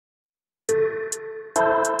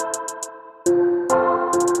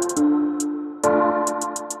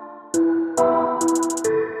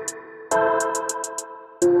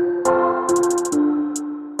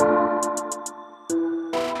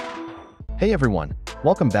Hey everyone,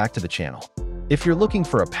 welcome back to the channel. If you're looking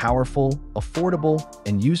for a powerful, affordable,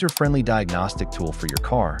 and user-friendly diagnostic tool for your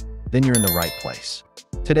car, then you're in the right place.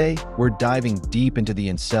 Today, we're diving deep into the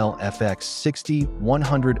ANCEL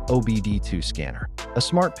FX6100 OBD2 scanner, a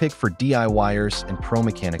smart pick for DIYers and pro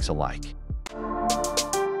mechanics alike.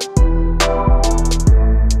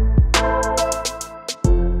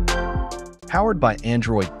 Powered by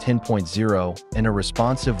Android 10.0 and a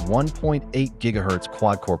responsive 1.8 GHz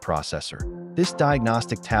quad-core processor, this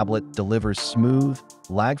diagnostic tablet delivers smooth,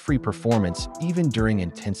 lag-free performance even during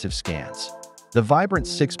intensive scans. The vibrant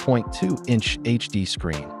 6.2-inch HD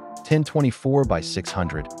screen, 1024 by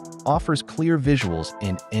 600, offers clear visuals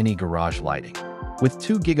in any garage lighting. With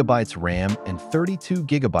 2 GB RAM and 32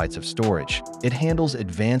 GB of storage, it handles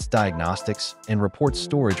advanced diagnostics and reports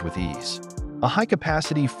storage with ease. A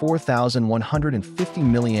high-capacity 4,150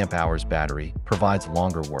 mAh battery provides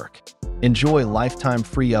longer work. Enjoy lifetime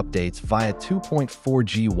free updates via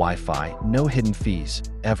 2.4G Wi-Fi, no hidden fees,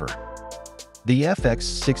 ever. The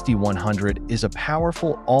FX6100 is a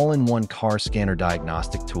powerful all-in-one car scanner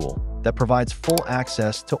diagnostic tool that provides full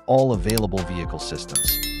access to all available vehicle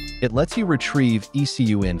systems. It lets you retrieve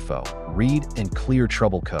ECU info, read and clear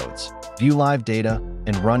trouble codes, view live data,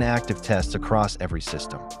 and run active tests across every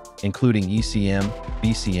system, including ECM,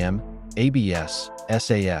 BCM, ABS,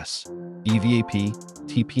 SAS, EVAP,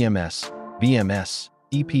 TPMS, BMS,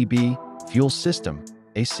 EPB, fuel system,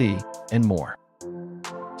 AC, and more.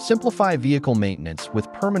 Simplify vehicle maintenance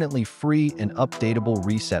with permanently free and updatable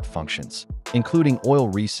reset functions, including oil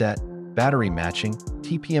reset, battery matching,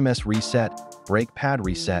 TPMS reset, brake pad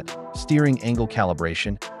reset, steering angle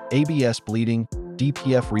calibration, ABS bleeding,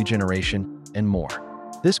 DPF regeneration, and more.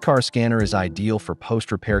 This car scanner is ideal for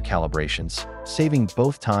post-repair calibrations, saving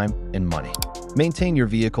both time and money. Maintain your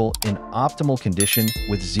vehicle in optimal condition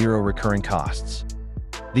with zero recurring costs.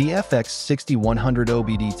 The FX6100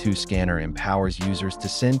 OBD2 scanner empowers users to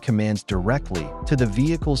send commands directly to the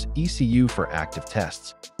vehicle's ECU for active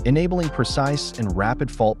tests, enabling precise and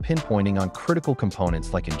rapid fault pinpointing on critical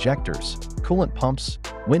components like injectors, coolant pumps,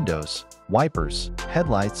 windows, wipers,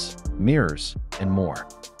 headlights, mirrors, and more.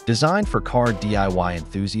 Designed for car DIY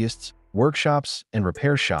enthusiasts, workshops, and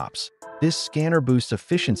repair shops, this scanner boosts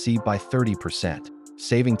efficiency by 30%,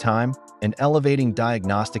 saving time and elevating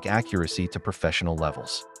diagnostic accuracy to professional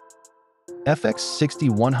levels.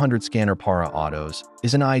 FX6100 Scanner Para Autos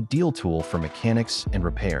is an ideal tool for mechanics and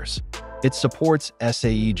repairs. It supports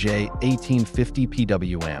SAE-J 1850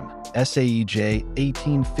 PWM, SAE-J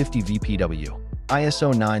 1850 VPW,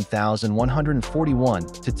 ISO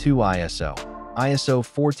 9141-2 ISO, ISO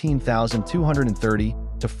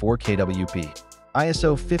 14230-4 kWp,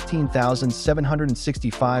 ISO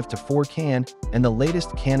 15765-4 CAN, and the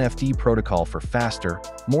latest CAN-FD protocol for faster,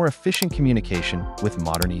 more efficient communication with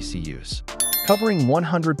modern ECUs. Covering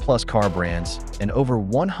 100-plus car brands and over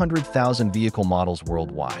 100,000 vehicle models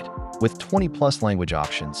worldwide, with 20-plus language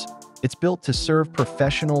options, it's built to serve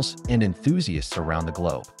professionals and enthusiasts around the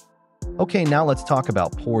globe. Okay, now let's talk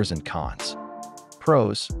about pros and cons.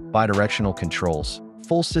 Pros: bidirectional controls,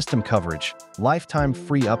 full system coverage, lifetime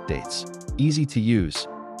free updates, easy to use,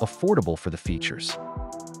 affordable for the features.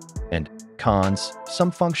 And cons: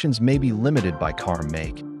 some functions may be limited by car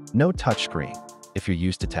make, no touchscreen if you're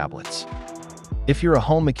used to tablets. If you're a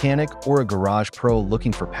home mechanic or a garage pro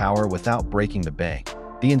looking for power without breaking the bank,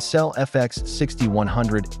 the ANCEL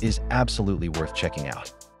FX6100 is absolutely worth checking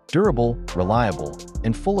out. Durable, reliable,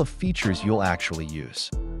 and full of features you'll actually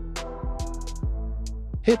use.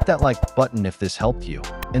 Hit that like button if this helped you,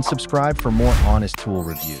 and subscribe for more honest tool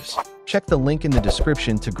reviews. Check the link in the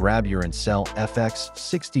description to grab your ANCEL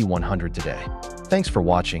FX6100 today. Thanks for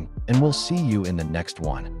watching, and we'll see you in the next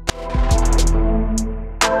one.